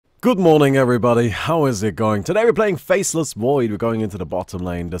Good morning everybody, how is it going? Today we're playing Faceless Void, we're going into the bottom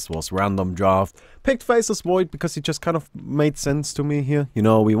lane. This was random draft. Picked Faceless Void because it just kind of made sense to me here. You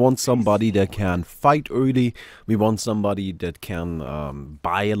know, we want somebody that can fight early, we want somebody that can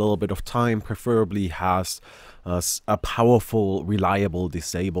buy a little bit of time, preferably has a powerful, reliable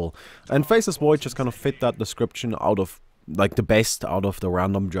disable. And Faceless Void just kind of fit that description out of like the best out of the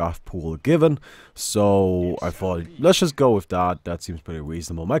random draft pool given, so I thought let's just go with that. That seems pretty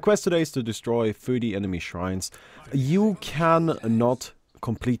reasonable. My quest today is to destroy 30 enemy shrines. You can not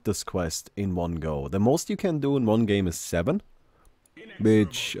complete this quest in one go. The most you can do in one game is 7,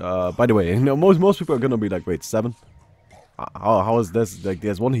 which by the way, you know, most people are gonna be like, wait, 7? How is this? Like,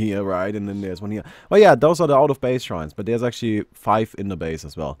 there's one here, right, and then there's one here. Well, yeah, those are the out of base shrines, but there's actually 5 in the base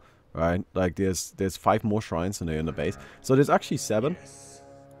as well. Right, like there's 5 more shrines and they're in the base, so there's actually 7.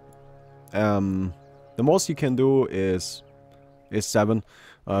 The most you can do is 7.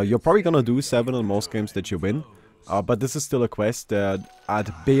 You're probably gonna do 7 in most games that you win, but this is still a quest that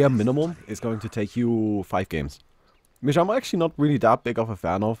at bare minimum is going to take you 5 games, which I'm actually not really that big of a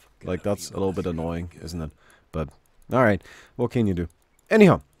fan of. Like, that's a little bit annoying, isn't it? But alright, what can you do?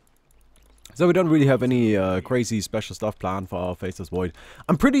 Anyhow, so we don't really have any crazy special stuff planned for our Faceless Void.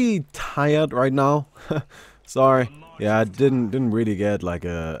 I'm pretty tired right now. Sorry. Yeah, I didn't really get like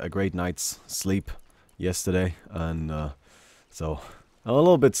a great night's sleep yesterday, and so I'm a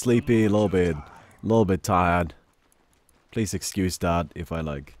little bit sleepy, a little bit tired. Please excuse that if I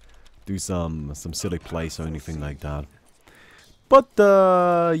like do some silly plays or anything like that. But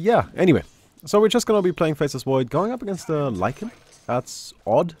yeah. Anyway, so we're just gonna be playing Faceless Void, going up against the Lycan. That's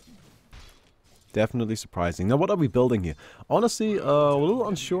odd. Definitely surprising. Now, what are we building here? Honestly, a little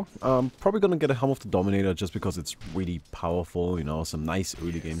unsure. Probably gonna get a Helm of the Dominator just because it's really powerful, you know, some nice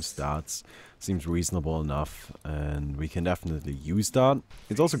early game stats. Seems reasonable enough, and we can definitely use that.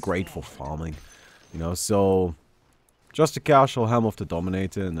 It's also great for farming, you know, so just a casual Helm of the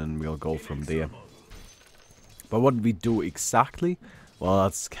Dominator, and then we'll go from there. But what we do exactly? Well,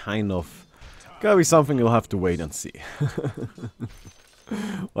 that's kind of gonna be something you'll have to wait and see.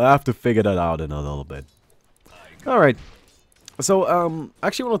 We'll have to figure that out in a little bit. Alright. So, I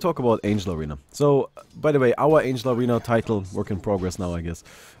actually want to talk about Angel Arena. So, by the way, our Angel Arena title, work in progress now, I guess.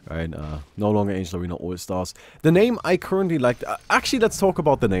 Right, no longer Angel Arena All-Stars. The name I currently like... actually, let's talk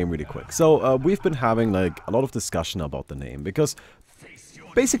about the name really quick. So, we've been having, like, a lot of discussion about the name, because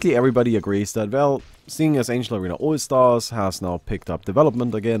basically everybody agrees that, well, seeing as Angel Arena All-Stars has now picked up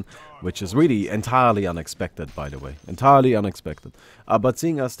development again, which is really entirely unexpected, by the way. Entirely unexpected. But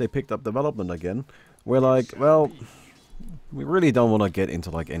seeing as they picked up development again, we're like, well, we really don't want to get into,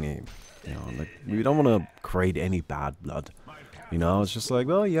 like, any, you know, like, we don't want to create any bad blood. You know, it's just like,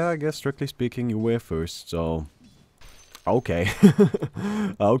 well, yeah, I guess strictly speaking, you were first, so... okay.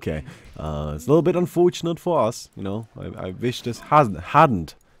 Okay. It's a little bit unfortunate for us, you know. I wish this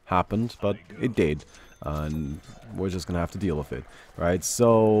hadn't happened, but it did. And we're just gonna have to deal with it, right?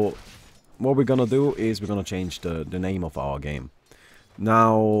 So, what we're gonna do is we're gonna change the name of our game.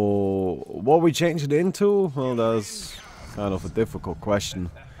 Now, what we change it into? Well, that's kind of a difficult question.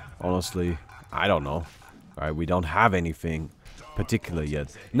 Honestly, I don't know. Right? We don't have anything particular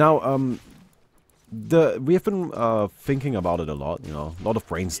yet. Now, we have been thinking about it a lot, you know. A lot of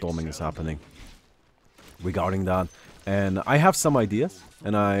brainstorming is happening regarding that. And I have some ideas,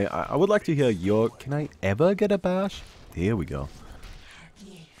 and I would like to hear your... Can I ever get a bash? Here we go.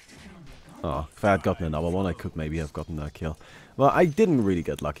 Oh, if I had gotten another one, I could maybe have gotten that kill. Well, I didn't really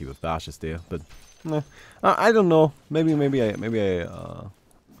get lucky with bashes there, but... I don't know. Maybe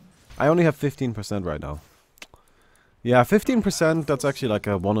I only have 15% right now. Yeah, 15%, that's actually like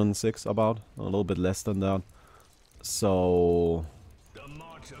a 1 in 6 about. A little bit less than that. So...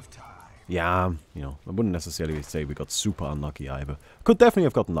 yeah, you know, I wouldn't necessarily say we got super unlucky either. Could definitely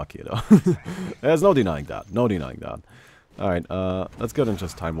have gotten luckier though. There's no denying that. No denying that. Alright, let's go and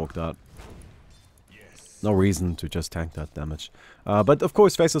just time walk that. No reason to just tank that damage. But of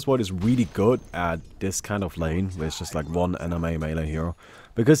course, Faceless Void is really good at this kind of lane, where it's just like one anime melee hero.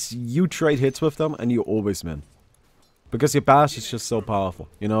 Because you trade hits with them and you always win. Because your bash is just so powerful.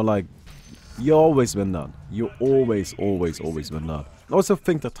 You know, like, you always win that. You always win that. I also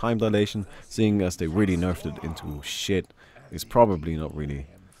think the time dilation, seeing as they really nerfed it into shit, is probably not really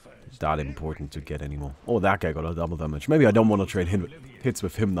that important to get anymore. Oh, that guy got a double damage. Maybe I don't want to trade hits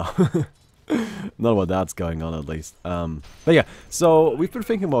with him now. Not what that's going on, at least. But yeah, so we've been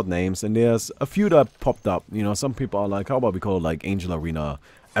thinking about names, and there's a few that popped up. You know, some people are like, how about we call it like Angel Arena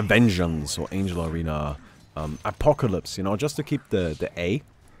Avengeance or Angel Arena Apocalypse, you know, just to keep the A.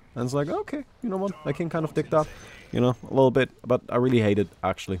 And it's like, okay, you know what, I can kind of dig that. you know, a little bit, but I really hate it,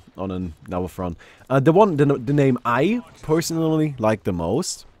 actually, on another front. The name I personally like the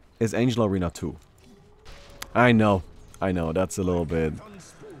most is Angel Arena 2. I know, that's a little bit...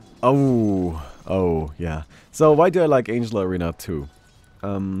 Oh, yeah. So, why do I like Angel Arena 2?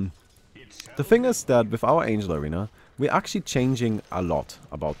 The thing is that with our Angel Arena, we're actually changing a lot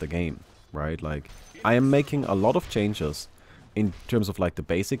about the game, right? Like, I am making a lot of changes in terms of, like, the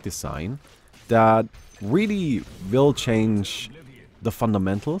basic design that really will change the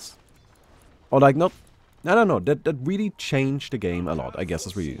fundamentals. Or, like, not... I don't know, that really changed the game a lot, I guess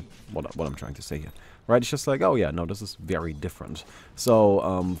is really what I'm trying to say here. Right, it's just like, oh yeah, no, this is very different.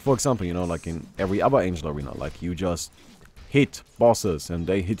 So, for example, you know, like in every other Angel Arena, like you just hit bosses and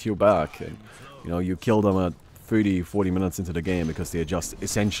they hit you back. And, you know, you kill them at 30, 40 minutes into the game because they're just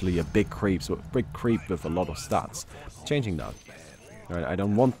essentially a big creep, so a big creep with a lot of stats. Changing that. Right, I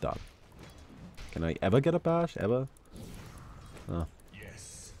don't want that. Can I ever get a bash? Ever? Oh.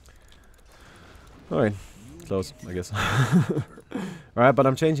 Alright, close, I guess. Alright, but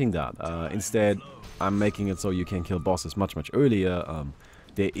I'm changing that. Instead, I'm making it so you can kill bosses much earlier.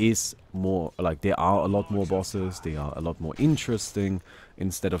 There is more, like, there are a lot more bosses. They are a lot more interesting.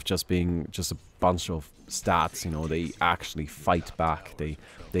 Instead of just being just a bunch of stats, you know, they actually fight back.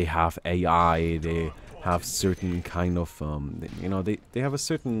 They have AI. They have certain kind of, you know, they have a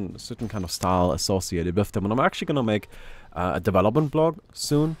certain kind of style associated with them. And I'm actually gonna make a development blog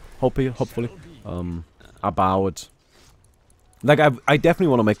soon, hopefully, about, like, I definitely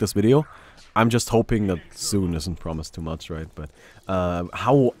want to make this video. I'm just hoping that soon isn't promised too much, right? But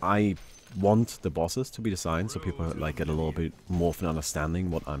how I want the bosses to be designed, so people like get a little bit more of an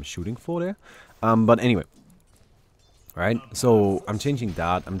understanding what I'm shooting for there. But anyway, right? So I'm changing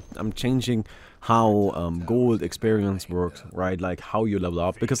that. I'm changing how gold experience works, right? Like how you level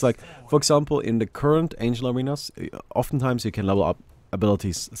up, because, like, for example, in the current Angel Arenas, oftentimes you can level up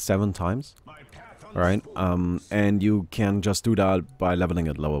abilities 7 times. Right, and you can just do that by leveling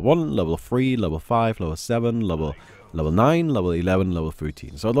at level 1, level 3, level 5, level 7, level 9, level 11, level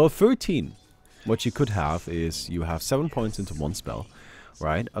 13. So level 13, what you could have is you have 7 points into one spell,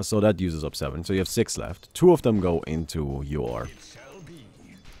 right? So that uses up 7, so you have 6 left. 2 of them go into your...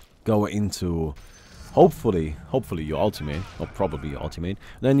 Hopefully your ultimate, or probably your ultimate.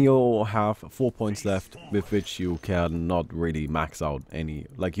 Then you'll have 4 points left with which you can not really max out any.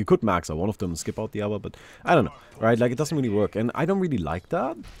 Like, you could max out one of them and skip out the other, but I don't know, right? Like, it doesn't really work, and I don't really like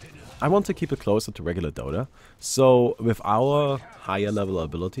that. I want to keep it closer to regular Dota. So with our higher level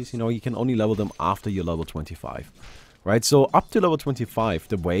abilities, you know, you can only level them after you're level 25. Right? So up to level 25,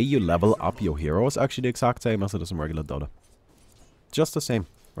 the way you level up your hero is actually the exact same as it is in regular Dota. Just the same.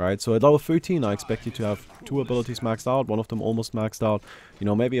 Right, so at level 13, I expect you to have 2 abilities maxed out, one of them almost maxed out. You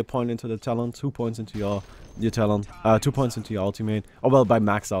know, maybe a point into the talent, 2 points into your talent, 2 points into your ultimate. Oh, well, by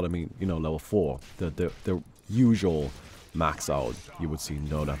maxed out, I mean, you know, level 4, the usual max out you would see in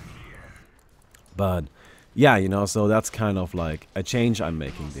Dota. But yeah, you know, so that's kind of like a change I'm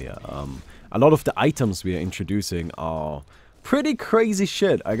making there. A lot of the items we are introducing are pretty crazy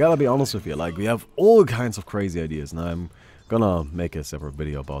shit. I gotta be honest with you. Like, we have all kinds of crazy ideas, and I'm gonna make a separate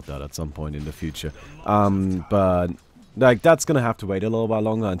video about that at some point in the future. But like, that's gonna have to wait a little while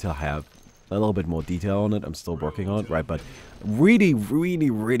longer until I have a little bit more detail on it. I'm still working on it, right? But really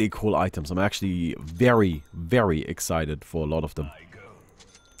cool items. I'm actually very excited for a lot of them.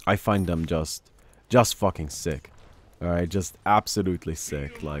 I find them just fucking sick. Alright, just absolutely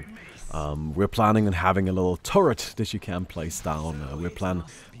sick. Like, we're planning on having a little turret that you can place down. We're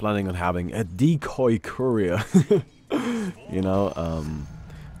planning on having a decoy courier. You know,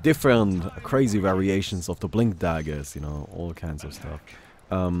 different crazy variations of the blink daggers, you know, all kinds of stuff.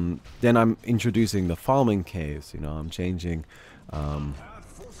 Then I'm introducing the farming caves, you know, I'm changing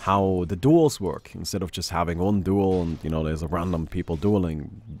how the duels work. Instead of just having one duel and, you know, there's a random people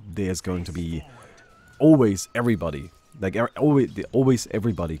dueling, there's going to be always everybody. Like, always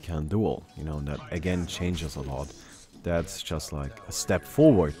everybody can duel, you know, and that again changes a lot. That's just like a step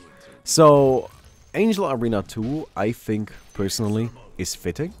forward. So Angel Arena 2, I think, personally, is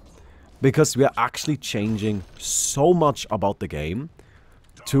fitting. Because we are actually changing so much about the game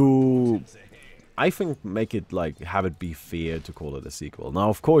to, I think, make it, like, have it be fair to call it a sequel. Now,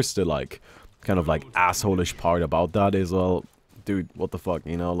 of course, the, like, kind of, like, asshole-ish part about that is, well, dude, what the fuck,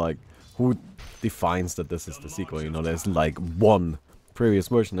 you know, like, who defines that this is the sequel? You know, there's, like, one previous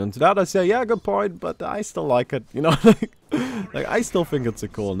version. And to that I say, yeah, good point, but I still like it, you know, like, I still think it's a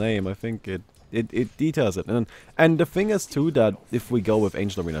cool name. I think it details it. And the thing is too that if we go with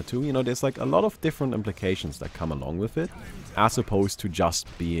Angel Arena 2, you know, there's like a lot of different implications that come along with it, as opposed to just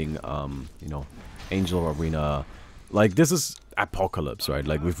being, you know, Angel Arena Like, this is Apocalypse, right?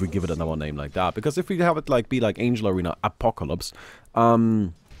 Like, if we give it another name like that. Because if we have it, like, be like Angel Arena Apocalypse,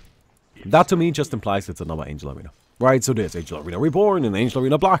 that to me just implies it's another Angel Arena. Right, so there's Angel Arena Reborn, and Angel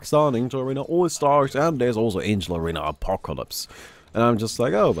Arena Blackstar, and Angel Arena All-Stars, and there's also Angel Arena Apocalypse. And I'm just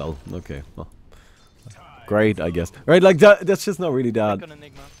like, oh, well, okay. Well, great, I guess. Right, like, that's just not really that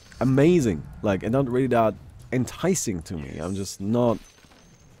amazing. Like, and not really that enticing to me. I'm just not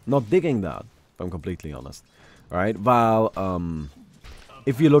digging that, if I'm completely honest. Right, while,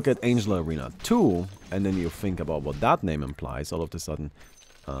 if you look at Angel Arena 2, and then you think about what that name implies, all of a sudden,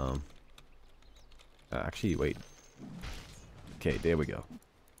 actually, wait. Okay, there we go.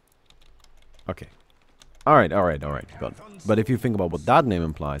 Okay. Alright, good. But if you think about what that name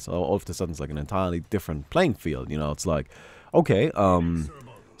implies, all of a sudden it's like an entirely different playing field, you know? It's like, okay,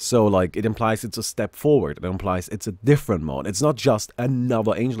 so like it implies it's a step forward. It implies it's a different mode. It's not just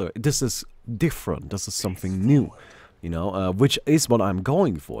another Angel. This is different. This is something new, you know? Which is what I'm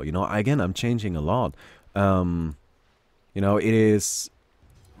going for, you know? Again, I'm changing a lot. You know, it is...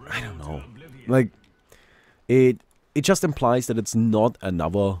 I don't know. Like, it just implies that it's not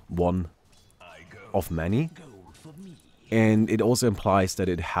another one of many, and it also implies that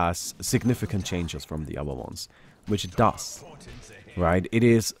it has significant changes from the other ones, which it does, right? It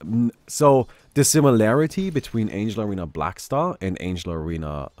is, so the similarity between Angel Arena Blackstar and Angel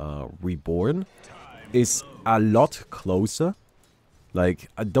Arena Reborn is a lot closer. Like,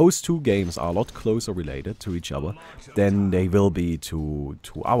 those two games are a lot closer related to each other than they will be to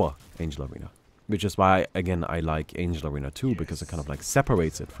our Angel Arena. Which is why, again, I like Angel Arena 2, because it kind of, like,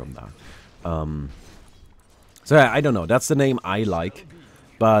 separates it from that. So, yeah, I don't know. That's the name I like.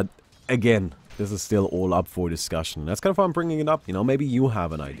 But, again, this is still all up for discussion. That's kind of why I'm bringing it up. You know, maybe you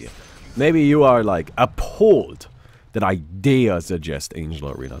have an idea. Maybe you are, like, appalled that I dare suggest Angel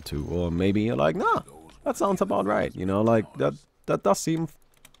Arena 2. Or maybe you're like, nah, that sounds about right. You know, like, that does seem...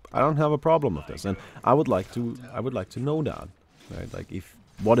 I don't have a problem with this. And I would like to know that. Right? Like,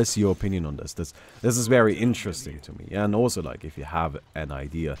 what is your opinion on this? This is very interesting to me. And also, like, if you have an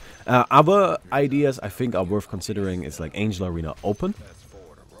idea. Other ideas I think are worth considering is, like, Angel Arena Open.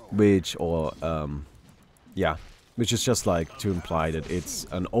 Which, or, yeah. Which is just, like, to imply that it's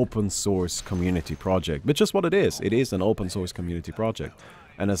an open source community project. Which is what it is. It is an open source community project.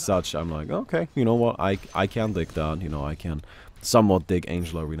 And as such, I'm like, okay, you know what? I can dig that. You know, I can somewhat dig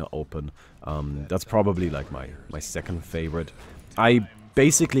Angel Arena Open. That's probably, like, my second favorite. I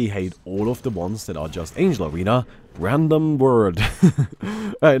basically hate all of the ones that are just Angel Arena Random Word.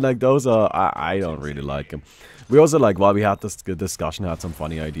 Right, like those are, I don't really like them. We also, like, while we had this discussion, had some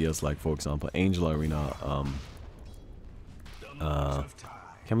funny ideas, like, for example, Angel Arena,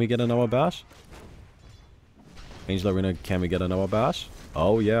 can we get another bash? Angel Arena, can we get another bash?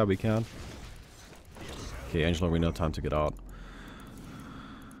 Oh yeah, we can. Okay, Angel Arena, time to get out.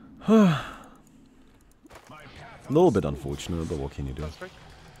 A little bit unfortunate, but what can you do?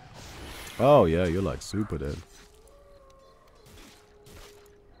 Oh yeah, you're like super dead.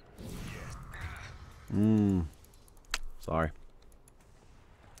 Sorry.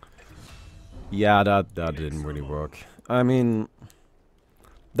 Yeah, that didn't really work. I mean,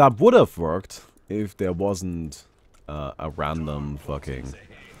 that would have worked if there wasn't a random fucking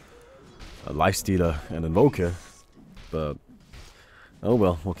lifestealer and invoker. But oh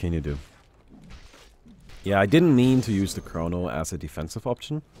well, what can you do? Yeah, I didn't mean to use the chrono as a defensive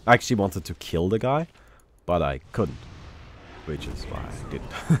option. I actually wanted to kill the guy, but I couldn't. Which is why I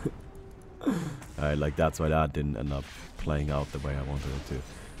didn't. Alright, like that's why that didn't end up playing out the way I wanted it to.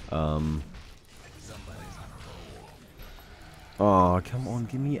 Oh, come on,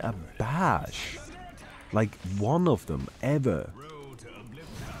 give me a bash. Like one of them, ever.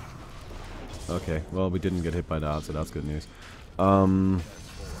 Okay, well we didn't get hit by that, so that's good news.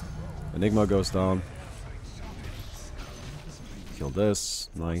 Enigma goes down. Kill this.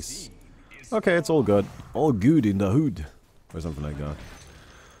 Nice. Okay, it's all good. All good in the hood. Or something like that.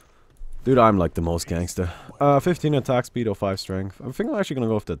 Dude, I'm like the most gangster. 15 attack speed or 5 strength. I think I'm actually gonna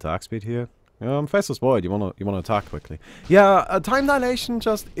go with the attack speed here. Faceless Void, you wanna attack quickly. Yeah, time dilation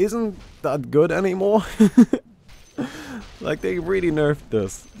just isn't that good anymore. Like, they really nerfed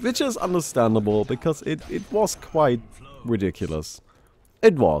this. Which is understandable, because it was quite ridiculous.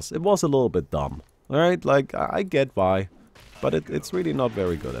 It was a little bit dumb. Alright, like, I get why. But it's really not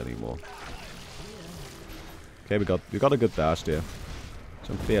very good anymore. Okay, we got a good dash there, which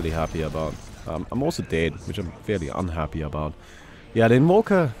I'm fairly happy about. I'm also dead, which I'm fairly unhappy about. Yeah, the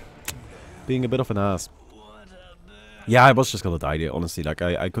Invoker being a bit of an ass. Yeah, I was just gonna die there, honestly. Like,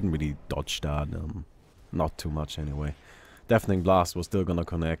 I couldn't really dodge that. Not too much anyway. Deafening Blast was still gonna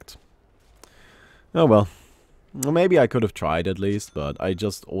connect. Oh well. Well, maybe I could have tried at least, but I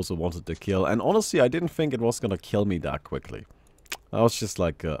just also wanted to kill. And honestly, I didn't think it was gonna kill me that quickly. That was just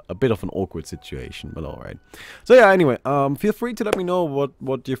like a bit of an awkward situation, but alright. So yeah, anyway, feel free to let me know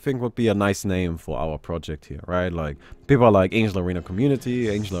what you think would be a nice name for our project here, right? Like, people are like Angel Arena Community,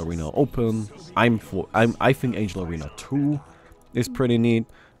 Angel Arena Open. I think Angel Arena 2 is pretty neat.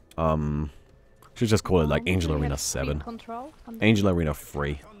 Should just call it like Angel Arena 7. Angel Arena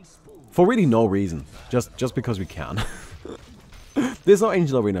 3. For really no reason. Just because we can. There's no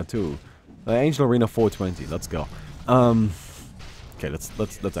Angel Arena 2. Angel Arena 420. Let's go. Okay,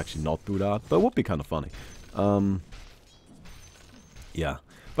 let's actually not do that. But it would be kind of funny. Yeah.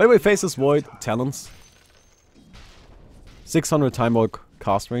 By the way, Faceless Void, talents. 600 time walk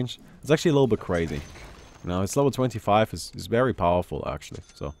cast range. It's actually a little bit crazy. You know, it's level 25 is very powerful actually.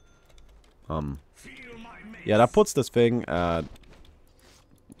 So yeah, that puts this thing at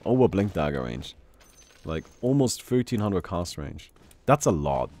over Blink Dagger range. Like almost 1300 cast range. That's a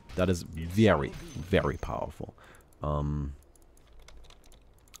lot. That is very, very powerful.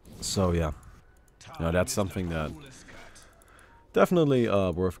 So yeah. No, that's something that definitely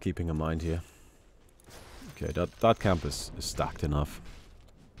worth keeping in mind here. Okay, that camp is stacked enough.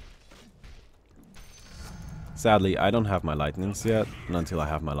 Sadly, I don't have my lightnings yet, and until I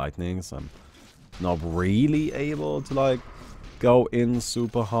have my lightnings, I'm not really able to like go in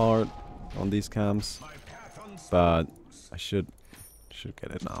super hard on these camps. But I should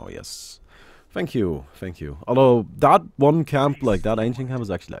get it now, yes. Thank you, thank you. Although that one camp, like that ancient camp, is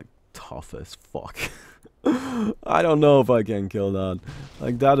actually like tough as fuck. I don't know if I can kill that.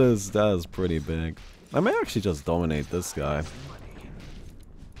 Like that is pretty big. I may actually just dominate this guy.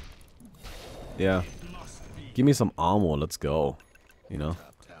 Yeah. Give me some armor, let's go. You know?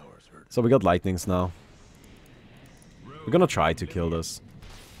 So we got lightnings now. We're gonna try to kill this.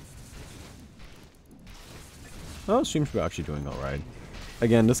 Oh, it seems we're actually doing alright.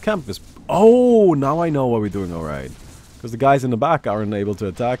 Again, this camp is... Oh, now I know why we're doing alright. Because the guys in the back aren't able to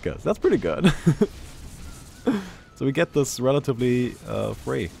attack us. That's pretty good. So we get this relatively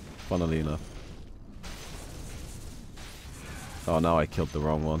free, funnily enough. Oh, now I killed the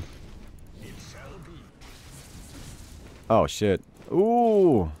wrong one. Oh, shit.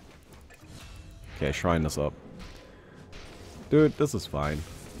 Ooh. Okay, shrine this up. Dude, this is fine.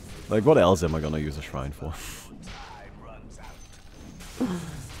 Like, what else am I gonna use a shrine for?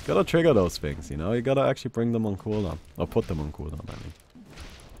 Gotta trigger those things, you know? You gotta actually bring them on cooldown. Or put them on cooldown, I mean.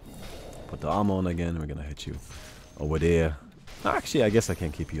 Put the armor on again, and we're gonna hit you over there. Actually, I guess I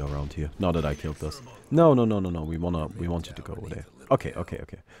can keep you around here. Now that I killed this. No. We want you to go over there. Okay.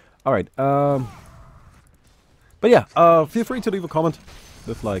 Alright, but yeah, feel free to leave a comment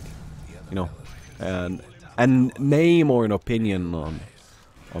with, like, you know, a name or an opinion on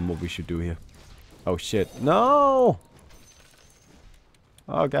what we should do here. Oh shit. No!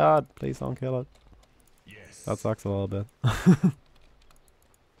 Oh god, please don't kill it. That sucks a little bit.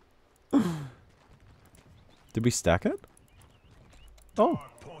 Did we stack it? Oh.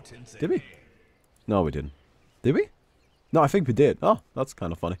 Did we? No, we didn't. Did we? No, I think we did. Oh, that's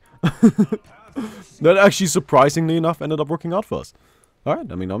kind of funny. That actually, surprisingly enough, ended up working out for us.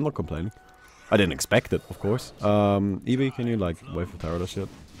 Alright, I mean, I'm not complaining. I didn't expect it, of course. Evie, can you, like, wave for tarot or shit?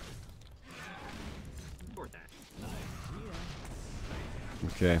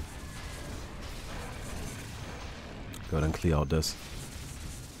 Okay. Go ahead and clear out this.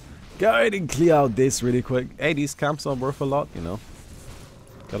 Go ahead and clear out this really quick. Hey, these camps are worth a lot, you know.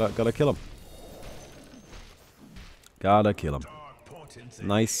 Gotta kill them. Gotta kill them.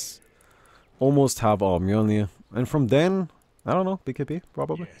 Nice. Almost have our Mjolnir. And from then, I don't know, BKB,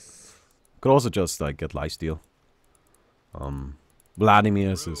 probably. Could also just, like, get lifesteal.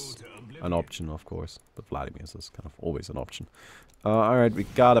 Vladimir's is an option, of course. But Vladimir's is kind of always an option. Alright, we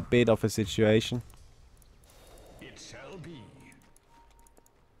got a bit of a situation.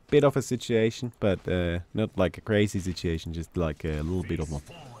 Bit of a situation, but not like a crazy situation, just like a little bit of one.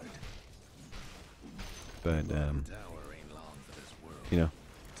 But, you know,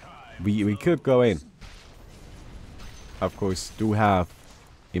 we could go in. Of course, do have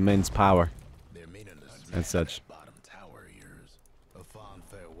immense power and such.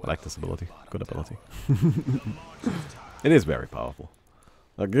 I like this ability. Good ability. It is very powerful.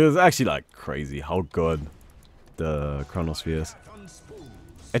 Like, it's actually like crazy how good the Chronosphere is.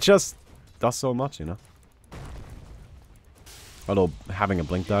 It just does so much, you know. Although having a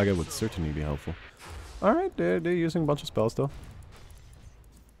blink dagger would certainly be helpful. Alright, they're using a bunch of spells though.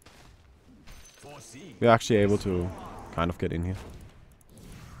 We're actually able to kind of get in here.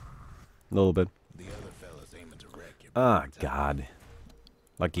 A little bit. Ah, God.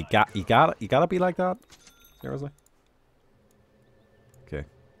 Like, you gotta be like that? Seriously? Okay.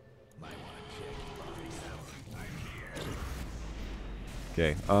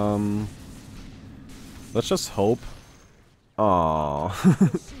 Okay, let's just hope. Aww.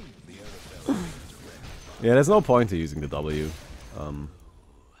 Yeah, there's no point to using the W.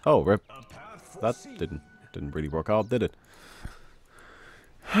 Oh, rip. That didn't really work out, did it?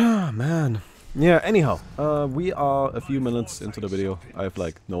 Ah, man. Yeah, anyhow, we are a few minutes into the video. I have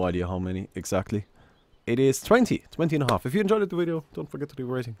like no idea how many exactly. It is 20 and a half. If you enjoyed the video, don't forget to leave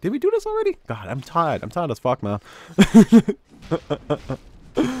a rating. Did we do this already? God, I'm tired. I'm tired as fuck, man.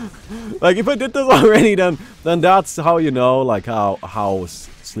 Like, if I did this already, then that's how you know, like, how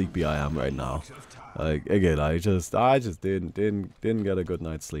sleepy I am right now. Like, again, I just didn't get a good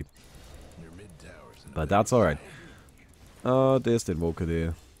night's sleep. But that's alright. There's the Invoker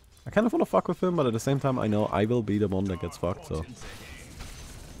there. I kind of want to fuck with him, but at the same time, I know I will be the one that gets fucked, so.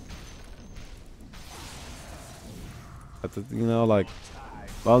 You know, like,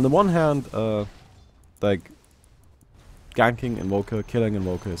 well, on the one hand, like, ganking Invoker, killing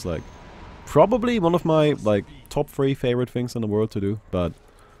Invoker is, like, probably one of my, like, top 3 favorite things in the world to do, but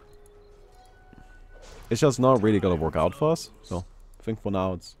it's just not really gonna work out for us, so I think for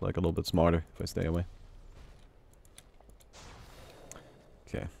now it's, like, a little bit smarter if I stay away.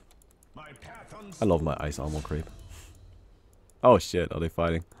 Okay. I love my ice armor creep. Oh shit, are they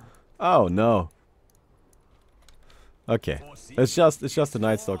fighting? Oh no. Okay. It's just the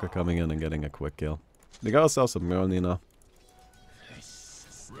Night Stalker coming in and getting a quick kill. They got ourselves a Mjolnir now.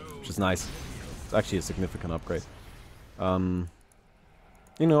 Which is nice. It's actually a significant upgrade. You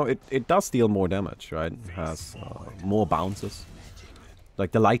know, it does deal more damage, right? It has more bounces.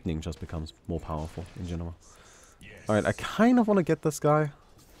 Like, the lightning just becomes more powerful in general. Alright, I kind of want to get this guy.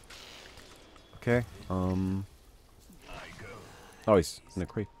 Okay, oh, he's in a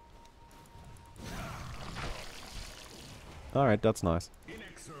creep. Alright, that's nice.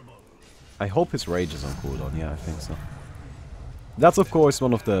 I hope his rage is on cooldown. Yeah, I think so. That's, of course,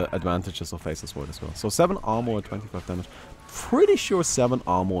 one of the advantages of Faceless as well. So 7 armor and 25 damage. Pretty sure 7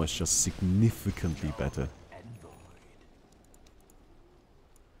 armor is just significantly better.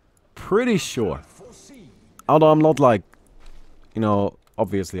 Pretty sure. Although I'm not, like, you know,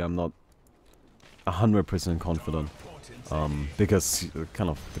 obviously I'm not 100% confident. Because it kind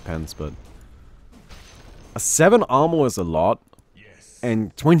of depends, but a 7 armor is a lot,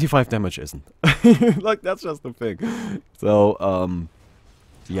 and 25 damage isn't. Like, that's just the thing. So,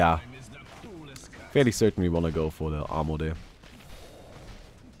 yeah. Fairly certain we want to go for the armor there.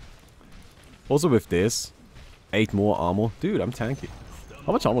 Also with this, 8 more armor. Dude, I'm tanky.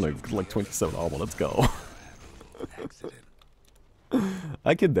 How much armor? Like 27 armor, let's go.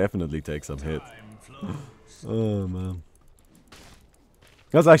 I can definitely take some hits. Oh, man.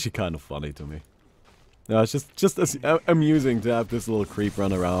 That's actually kind of funny to me. Yeah, it's just amusing to have this little creep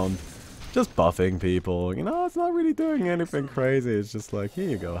run around. Just buffing people. You know, it's not really doing anything crazy. It's just like, here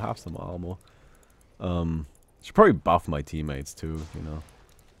you go, have some armor. Should probably buff my teammates too, you know.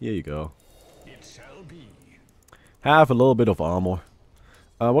 Here you go. Have a little bit of armor.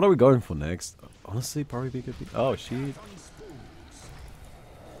 What are we going for next? Honestly, probably be good. Oh, she.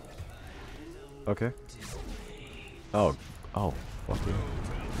 Okay. Oh, fuck you.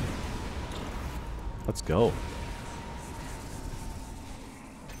 Let's go.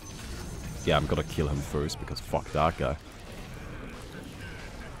 Yeah, I'm gonna kill him first because fuck that guy.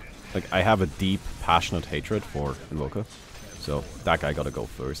 Like, I have a deep, passionate hatred for Invoker. So, that guy gotta go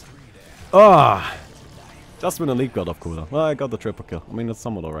first. Ah! Just when the leap got off cooldown. Well, I got the triple kill. I mean, that's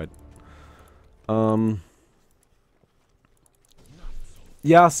somewhat alright.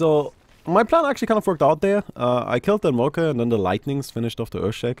 Yeah, so my plan actually kind of worked out there. I killed the Invoker and then the Lightnings finished off the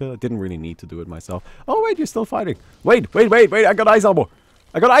Earthshaker. I didn't really need to do it myself. Oh, wait, you're still fighting. Wait, I got ice armor.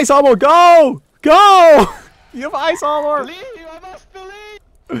 I got ice armor. Go! Go! You have ice armor. Believe, I must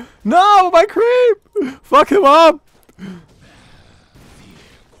believe. No, my creep! Fuck him up!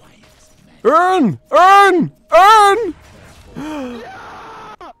 Earn!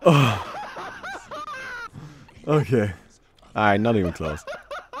 Oh. Okay. Alright, not even close.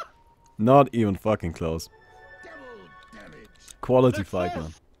 Not even fucking close. Quality fight,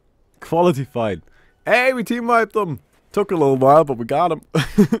 man. Quality fight. Hey, we team wiped them. Took a little while, but we got him.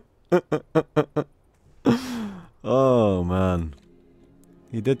 Oh, man.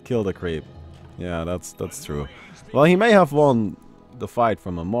 He did kill the creep. Yeah, that's true. Well, he may have won the fight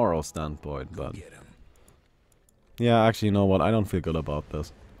from a moral standpoint, but... Yeah, actually, you know what? I don't feel good about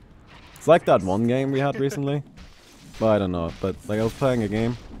this. It's like that one game we had recently. Well, I don't know, but like I was playing a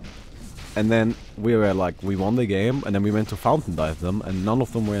game And then we were like, we won the game, and then we went to fountain dive them, and none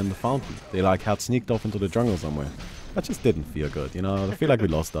of them were in the fountain. They like had sneaked off into the jungle somewhere. That just didn't feel good, you know? I feel like we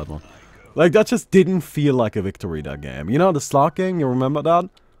lost that one. Like, that just didn't feel like a victory, that game. You know, the slot game, you remember that?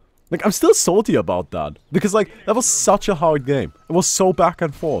 Like, I'm still salty about that. Because, like, that was such a hard game. It was so back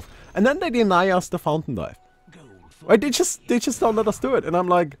and forth. And then they deny us the fountain dive. Right? They just don't let us do it. And I'm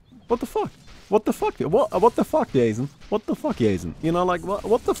like, what the fuck? What the fuck? What the fuck, Jason? What the fuck, Jason? You know, like,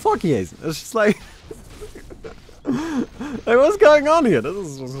 what the fuck, Jason? It's just like... like, what's going on here?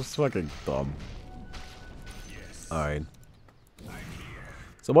 This is fucking dumb. Alright.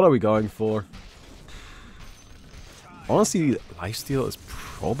 So what are we going for? Honestly, lifesteal is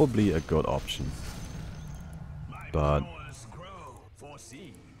probably a good option. But...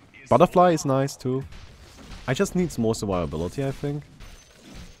 Butterfly is nice too. I just need more survivability, I think.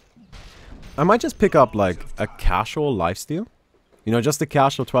 I might just pick up like a casual lifesteal. You know, just a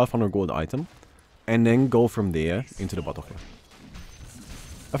casual 1200 gold item. And then go from there into the butterfly.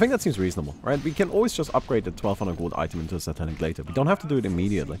 I think that seems reasonable, right? We can always just upgrade the 1200 gold item into a satanic later. We don't have to do it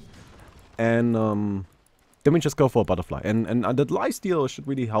immediately. And then we just go for a butterfly. And the lifesteal should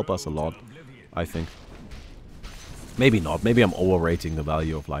really help us a lot, I think. Maybe not. Maybe I'm overrating the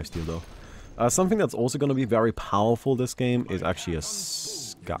value of lifesteal though. Something that's also going to be very powerful this game is actually a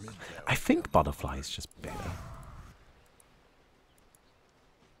Sky. I think butterfly is just better.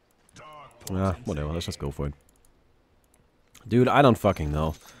 Whatever, let's just go for it. Dude, I don't fucking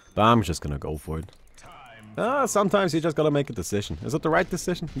know. But I'm just gonna go for it. Sometimes you just gotta make a decision. Is it the right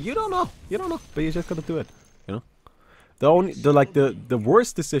decision? You don't know. You don't know. But you just gotta do it. You know? The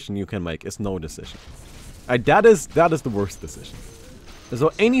worst decision you can make is no decision. That is the worst decision.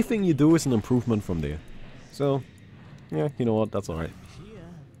 So anything you do is an improvement from there. So, yeah, you know what? That's alright.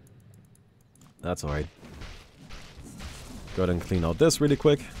 That's alright. Go ahead and clean out this really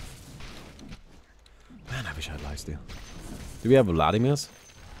quick. Man, I wish I had lifesteal. Do we have Vladimir's?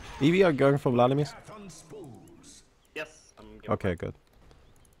 Evie, are you going for Vladimir's? Yes, I'm going. Okay, good.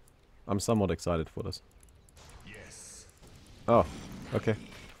 I'm somewhat excited for this. Yes. Oh, okay.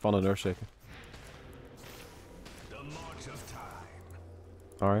 Found an Earthshaker.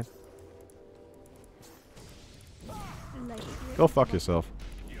 Alright. Go fuck yourself.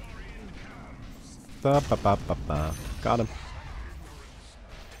 Got him.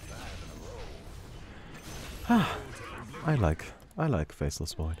 I like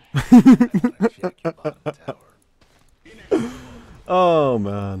Faceless Void. Oh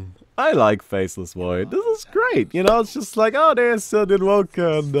man, I like Faceless Void. This is great. You know, it's just like, oh, there's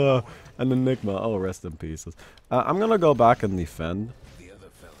Invoker and Enigma. Oh, rest in pieces. I'm gonna go back and defend.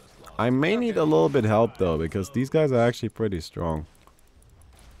 I may need a little bit help though, because these guys are actually pretty strong.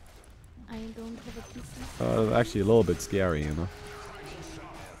 I don't have a piece. Actually a little bit scary, you know.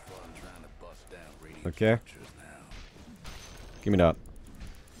 Okay. Give me that.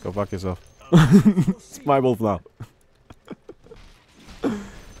 Go fuck yourself. It's my wolf now.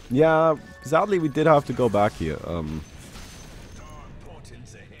 Yeah, sadly we did have to go back here.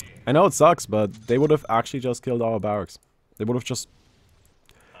 I know it sucks, but they would have actually just killed our barracks. They would have just...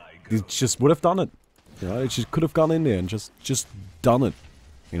 They just would have done it. You know, they just could have gone in there and just done it.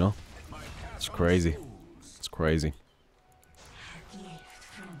 You know? It's crazy. It's crazy.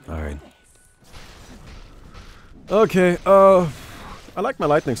 Alright. Okay, I like my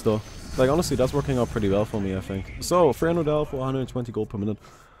lightning store. Like, honestly, that's working out pretty well for me, I think. So, 300 L for 120 gold per minute.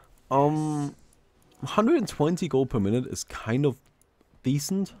 120 gold per minute is kind of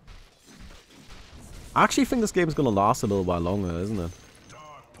decent. I actually think this game is gonna last a little while longer, isn't it?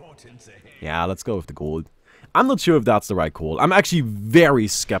 Yeah, let's go with the gold. I'm not sure if that's the right call. I'm actually very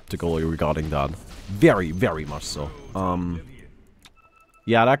skeptical regarding that. Very, very much so.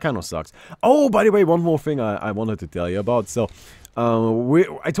 Yeah, that kind of sucks. Oh, by the way, one more thing I wanted to tell you about. So,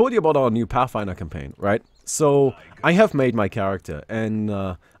 I told you about our new Pathfinder campaign, right? So, I have made my character, and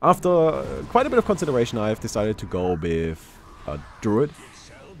after quite a bit of consideration, I have decided to go with a druid,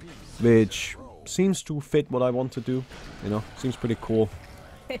 which seems to fit what I want to do. You know, seems pretty cool.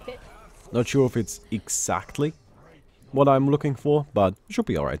 Not sure if it's exactly what I'm looking for, but should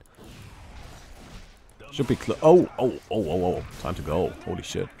be alright. Should be close. Oh. Time to go. Holy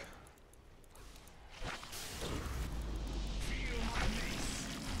shit.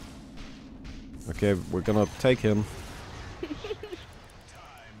 Okay, we're gonna take him.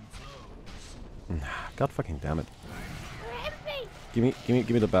 God fucking damn it. Give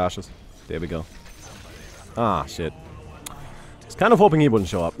me the bashes. There we go. Ah, shit. I was kind of hoping he wouldn't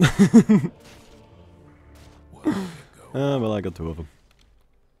show up. Well, I got two of them.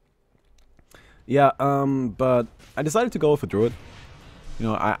 Yeah, but I decided to go with a druid. You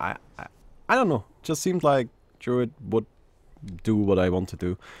know, I don't know, just seemed like Druid would do what I want to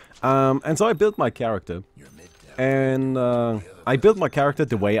do. And so I built my character. And I built my character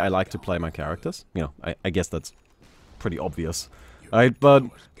the way I like to play my characters. You know, I guess that's pretty obvious. Right, but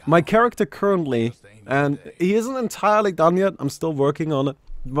my character currently, and he isn't entirely done yet, I'm still working on it,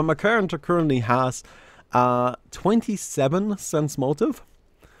 but my character currently has 27 sense motive,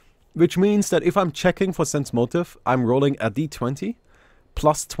 which means that if I'm checking for sense motive, I'm rolling a d20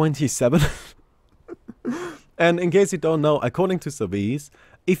 plus 27. And in case you don't know, according to Savis,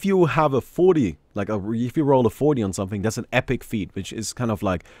 if you have a 40, like if you roll a 40 on something, that's an epic feat, which is kind of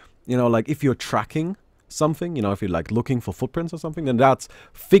like, you know, like if you're tracking something, you know, if you're like looking for footprints or something, then that's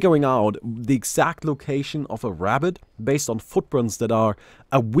figuring out the exact location of a rabbit based on footprints that are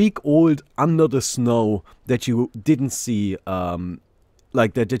a week old under the snow that you didn't see,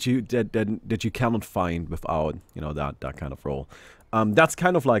 like that you cannot find without, you know, that kind of roll. That's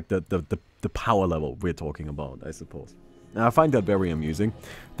kind of like the power level we're talking about, I suppose. And I find that very amusing,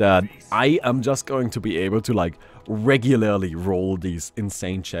 that I am just going to be able to like regularly roll these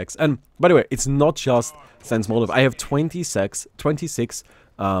insane checks. And by the way, it's not just sense motive. I have 26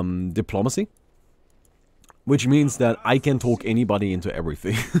 diplomacy, which means that I can talk anybody into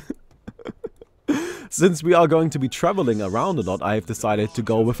everything. Since we are going to be traveling around a lot, I have decided to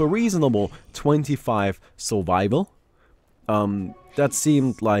go with a reasonable 25 survival. That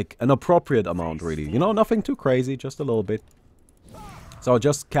seemed like an appropriate amount, really. You know, nothing too crazy, just a little bit. So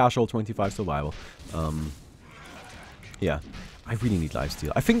just casual 25 survival. Yeah, I really need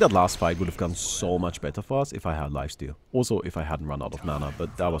lifesteal. I think that last fight would have gone so much better for us if I had lifesteal. Also, if I hadn't run out of mana,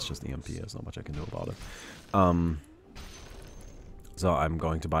 but that was just EMP. There's not much I can do about it. So I'm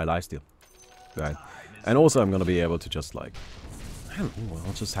going to buy lifesteal. Right. And also I'm going to be able to just like... I don't know,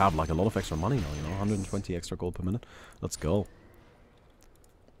 I'll just have like a lot of extra money now, you know, 120 extra gold per minute. Let's go.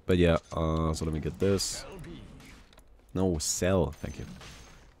 But yeah, so let me get this. No, sell, thank you.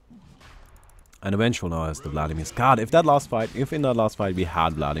 And eventually now is the Vladimirs. God, if in that last fight we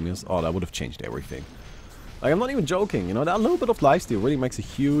had Vladimirs, oh, that would have changed everything. Like, I'm not even joking, you know, that little bit of lifesteal really makes a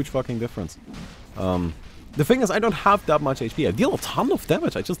huge fucking difference. The thing is, I don't have that much HP. I deal a ton of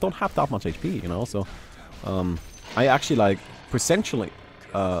damage, I just don't have that much HP, you know, so... I actually, like, percentage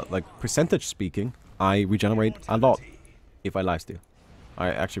speaking, I regenerate a lot if I lifesteal. I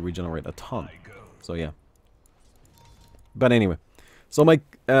actually regenerate a ton. So yeah. But anyway. So my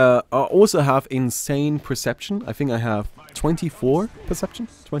I also have insane perception. I think I have 24 perception,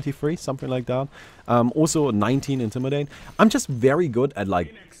 23, something like that. Also 19 intimidate. I'm just very good at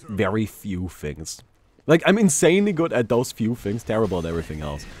like very few things. Like I'm insanely good at those few things, terrible at everything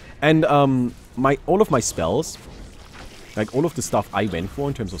else. And all of my spells, like all of the stuff I went for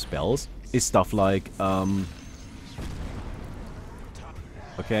in terms of spells, is stuff like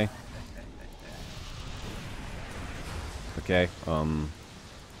okay. Okay, oh,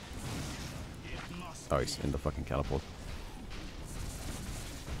 he's in the fucking catapult.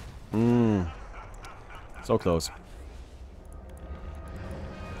 So close.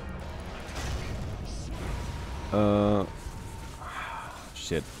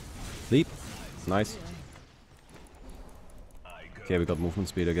 Shit. Leap. Nice. Okay, we got movement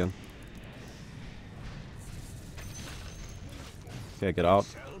speed again. Okay, get out.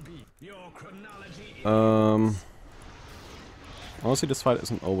 Honestly, this fight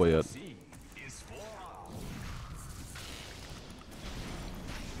isn't over yet.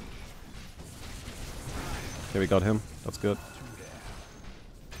 Okay, we got him. That's good.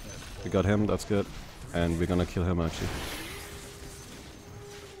 We got him. That's good. And we're gonna kill him, actually.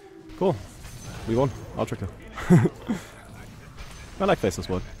 Cool. We won. Outricker. I like Faceless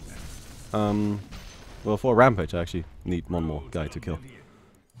one. Well, for a Rampage, I actually need one more guy to kill.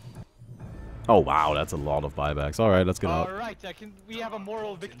 Oh wow, that's a lot of buybacks. Alright, let's get out. Alright, we have a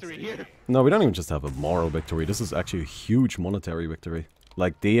moral victory here. No, we don't even just have a moral victory. This is actually a huge monetary victory.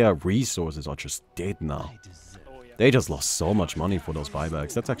 Like, their resources are just dead now. Oh, yeah. They just lost so much money for those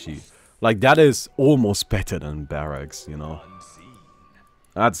buybacks. That's actually... Like, that is almost better than barracks, you know?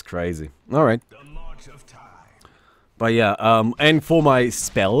 That's crazy. Alright. But yeah, and for my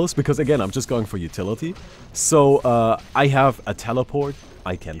spells, because again, I'm just going for utility. So, I have a teleport.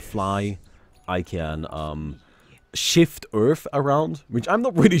 I can fly. I can shift earth around, which I'm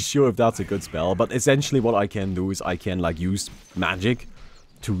not really sure if that's a good spell, but essentially what I can do is I can like use magic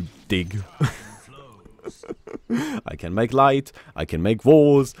to dig. I can make light, I can make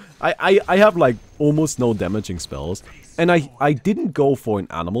walls. I have like almost no damaging spells, and I didn't go for an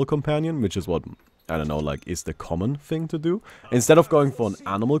animal companion, which is what, I don't know, like is the common thing to do. Instead of going for an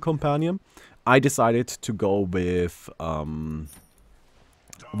animal companion, I decided to go with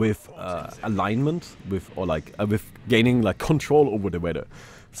with alignment, with gaining like control over the weather.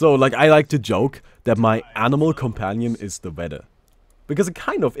 So like I like to joke that my animal companion is the weather. Because it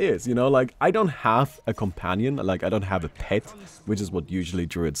kind of is, you know, like I don't have a companion, like I don't have a pet, which is what usually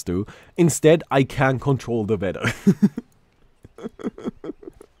druids do. Instead, I can control the weather.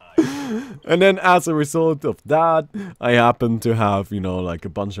 And then as a result of that, I happen to have, you know, like a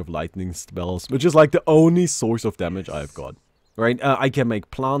bunch of lightning spells, which is like the only source of damage I've got. Right? I can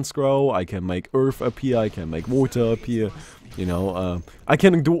make plants grow, I can make earth appear, I can make water appear, you know, I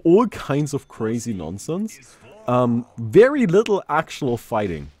can do all kinds of crazy nonsense. Very little actual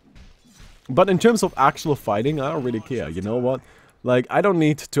fighting. But in terms of actual fighting, I don't really care, you know what? Like, I don't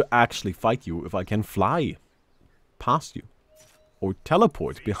need to actually fight you if I can fly past you. Or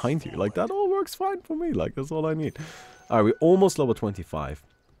teleport behind you. Like, that all works fine for me. Like, that's all I need. Alright, we're almost level 25.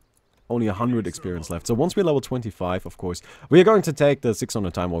 Only 100 experience left. So once we're level 25, of course, we are going to take the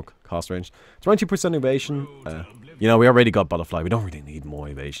 600 time walk cast range. 20% evasion. You know, we already got butterfly. We don't really need more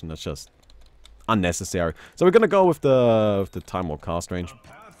evasion. That's just unnecessary. So we're gonna go with the time walk cast range.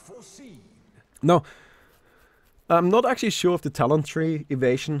 No, I'm not actually sure if the talent tree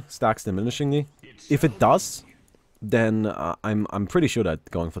evasion stacks diminishingly. If it does, then I'm pretty sure that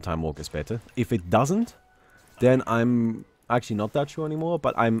going for time walk is better. If it doesn't, then I'm actually not that sure anymore.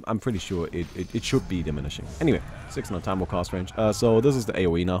 But I'm pretty sure it should be diminishing. Anyway, 600 time walk cast range. So this is the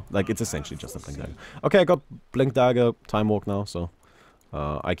AOE now. Like it's essentially just a blink dagger. Okay, I got blink dagger time walk now, so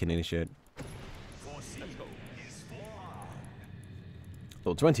I can initiate.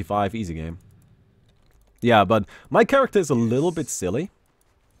 So 25, easy game. Yeah, but my character is a little bit silly.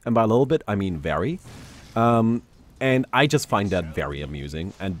 And by a little bit, I mean very. And I just find that very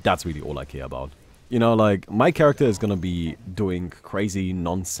amusing. And that's really all I care about. You know, like, my character is gonna be doing crazy,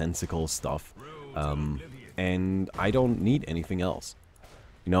 nonsensical stuff. And I don't need anything else.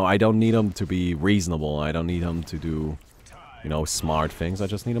 You know, I don't need him to be reasonable. I don't need him to do, you know, smart things. I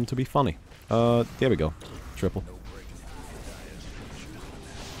just need him to be funny. There we go. Triple.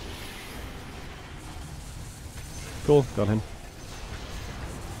 Cool, got him.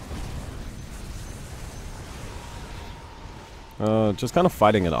 Just kind of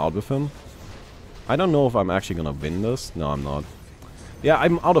fighting it out with him. I don't know if I'm actually gonna win this. No, I'm not. Yeah,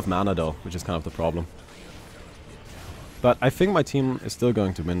 I'm out of mana though, which is kind of the problem. But I think my team is still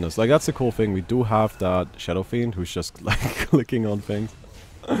going to win this. Like, that's the cool thing. We do have that Shadow Fiend who's just, like, clicking on things.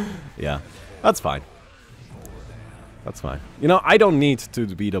 Yeah, that's fine. That's fine. You know, I don't need to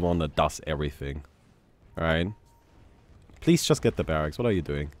be the one that does everything. Alright? Please just get the barracks. What are you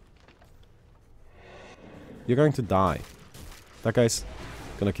doing? You're going to die. That guy's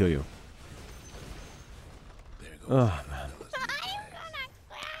gonna kill you. Oh, man.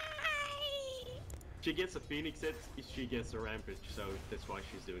 She gets a Phoenix set, she gets a Rampage, so that's why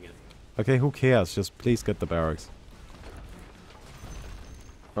she's doing it. Okay, who cares? Just please get the barracks.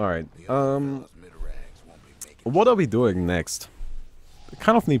 Alright, what are we doing next? I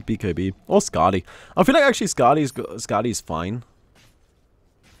kind of need BKB. Or Skadi. I feel like actually Skadi is fine.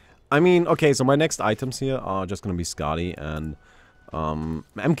 I mean, okay, so my next items here are just gonna be Skadi and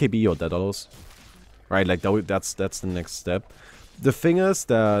MKB or Daedalus. Right, like that's the next step. The thing is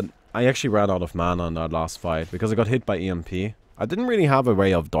that I actually ran out of mana in that last fight because I got hit by EMP. I didn't really have a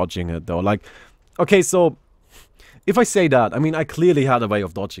way of dodging it though. Like, okay, so if I say that, I mean, I clearly had a way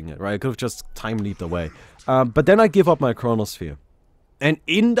of dodging it, right? I could have just time leaped away. But then I give up my Chronosphere. And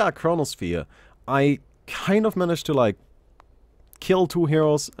in that Chronosphere, I kind of managed to, like, kill two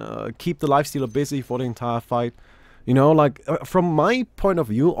heroes, keep the Lifestealer busy for the entire fight. You know, like, from my point of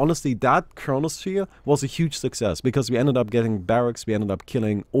view, honestly, that Chronosphere was a huge success. Because we ended up getting barracks, we ended up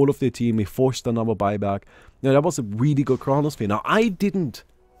killing all of their team, we forced another buyback. You know, that was a really good Chronosphere. Now, I didn't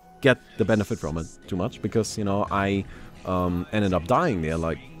get the benefit from it too much. Because, you know, I ended up dying there,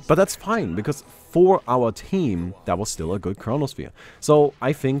 like... But that's fine, because for our team, that was still a good Chronosphere. So,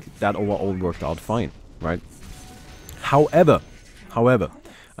 I think that overall worked out fine, right? However,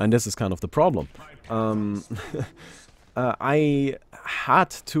 and this is kind of the problem, I had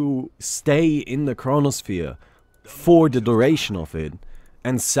to stay in the Chronosphere for the duration of it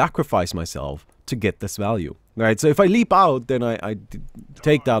and sacrifice myself to get this value, right? So if I leap out, then I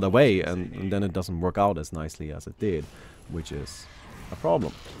take that away, and then it doesn't work out as nicely as it did, which is a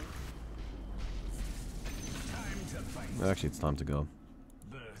problem. Actually, it's time to go.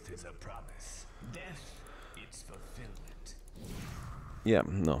 Birth is a promise. Death, its fulfillment. Yeah,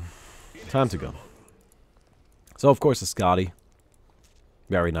 no. Time to go. So of course the Skadi.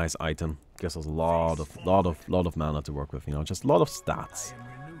 Very nice item. Gives us a lot of mana to work with, you know, just a lot of stats.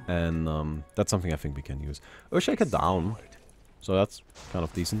 And that's something I think we can use. Earthshaker down. So that's kind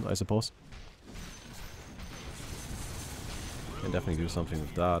of decent, I suppose. Can definitely do something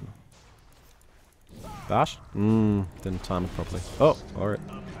with that. Dash? Didn't time it properly. Oh, alright.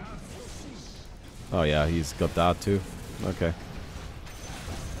 Oh yeah, he's got that too. Okay.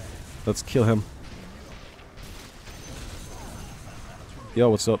 Let's kill him. Yo,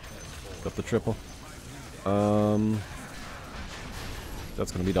 what's up? Got the triple.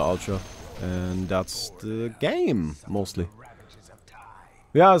 That's gonna be the ultra. And that's the game, mostly.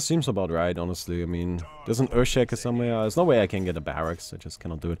 Yeah, it seems about right, honestly. I mean, there's an Earthshaker somewhere. There's no way I can get a barracks. I just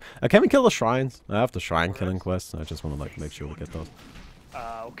cannot do it. Can we kill the shrines? I have the shrine killing quest. I just want to like make sure we get those.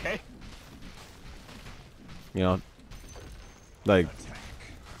 Okay. You know, like,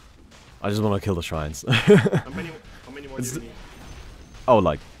 I just want to kill the shrines. How many more do you need? Oh,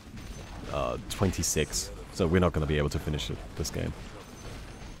 like, 26. So we're not gonna be able to finish it this game.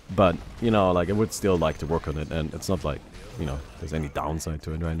 But you know, like, I would still like to work on it, and it's not like, you know, there's any downside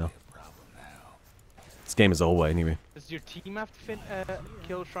to it right now. This game is over anyway. Does your team have to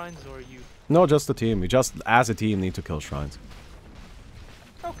kill shrines, or you? No, just the team. We just, as a team, need to kill shrines.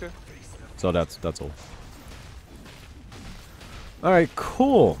 Okay. So that's all. All right,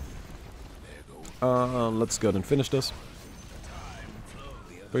 cool. Let's go ahead and finish this.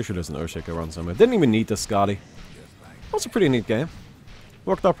 Pretty sure there's an Earthshaker around somewhere. Didn't even need the Scotty. Was a pretty neat game.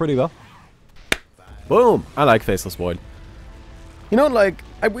 Worked out pretty well. Boom! I like Faceless Void. You know, like,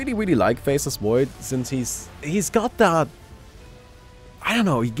 I really like Faceless Void since he's got that, I don't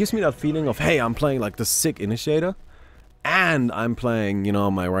know, he gives me that feeling of, hey, I'm playing like the sick initiator and I'm playing, you know,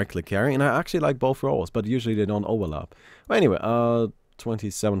 my right-click carry, and I actually like both roles, but usually they don't overlap. Well, anyway,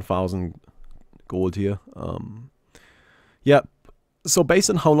 27,000 gold here. Yeah, so based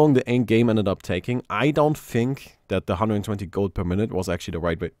on how long the end game ended up taking, I don't think that the 120 gold per minute was actually the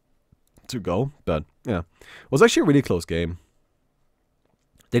right way to go, but yeah, it was actually a really close game.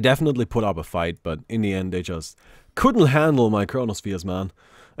 They definitely put up a fight, but in the end they just couldn't handle my Chronospheres, man.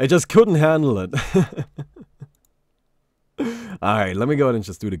 I just couldn't handle it. Alright, let me go ahead and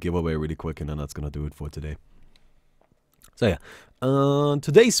just do the giveaway really quick, and then that's gonna do it for today. So yeah,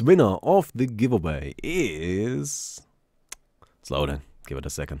 today's winner of the giveaway is... Slow down, give it a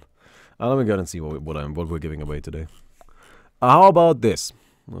second. Let me go ahead and see what we're giving away today. How about this?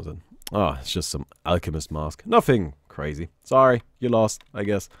 What was it? Oh, it's just some alchemist mask. Nothing crazy. Sorry, you lost, I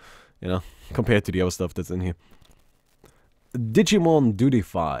guess. You know, compared to the other stuff that's in here. Digimon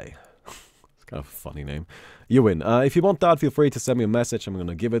Dudify. It's kind of a funny name. You win. If you want that, feel free to send me a message. I'm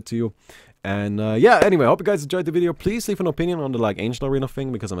gonna give it to you. And yeah, anyway, I hope you guys enjoyed the video. Please leave an opinion on the like Angel Arena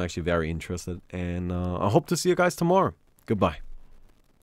thing, because I'm actually very interested. And I hope to see you guys tomorrow. Goodbye.